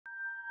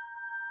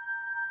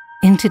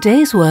In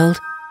today's world,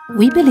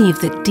 we believe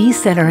that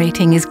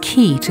decelerating is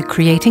key to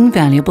creating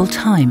valuable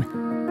time.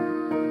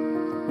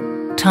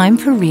 Time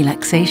for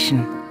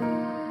relaxation.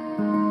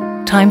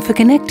 Time for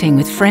connecting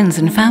with friends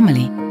and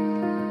family.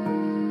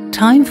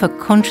 Time for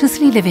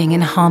consciously living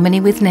in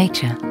harmony with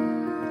nature.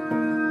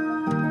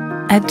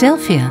 At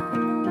Delphia,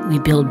 we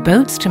build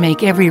boats to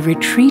make every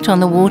retreat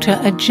on the water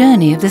a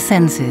journey of the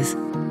senses,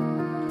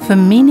 for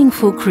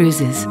meaningful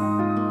cruises,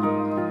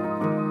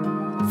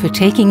 for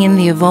taking in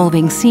the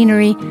evolving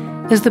scenery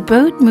as the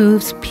boat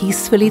moves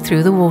peacefully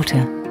through the water.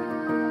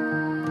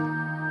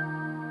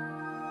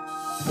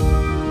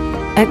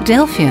 At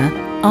Delphia,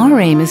 our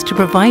aim is to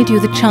provide you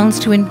the chance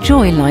to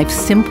enjoy life's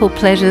simple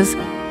pleasures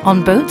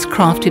on boats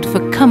crafted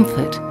for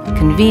comfort,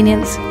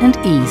 convenience and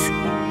ease.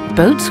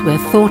 Boats where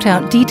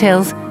thought-out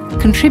details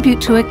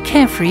contribute to a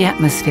carefree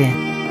atmosphere.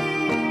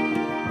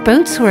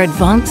 Boats where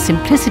advanced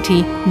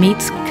simplicity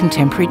meets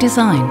contemporary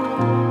design.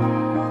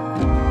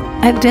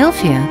 At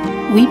Delphia,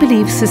 we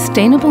believe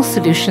sustainable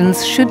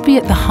solutions should be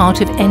at the heart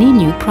of any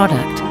new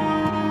product.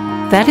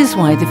 That is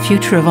why the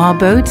future of our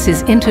boats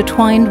is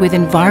intertwined with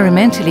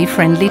environmentally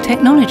friendly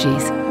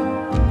technologies.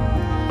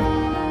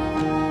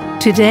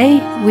 Today,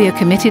 we are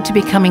committed to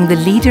becoming the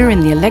leader in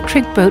the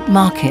electric boat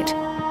market.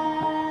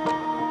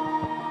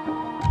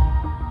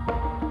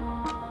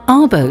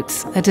 Our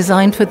boats are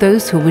designed for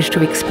those who wish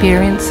to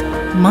experience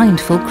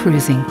mindful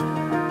cruising.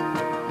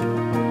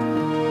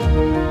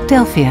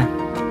 Delphia.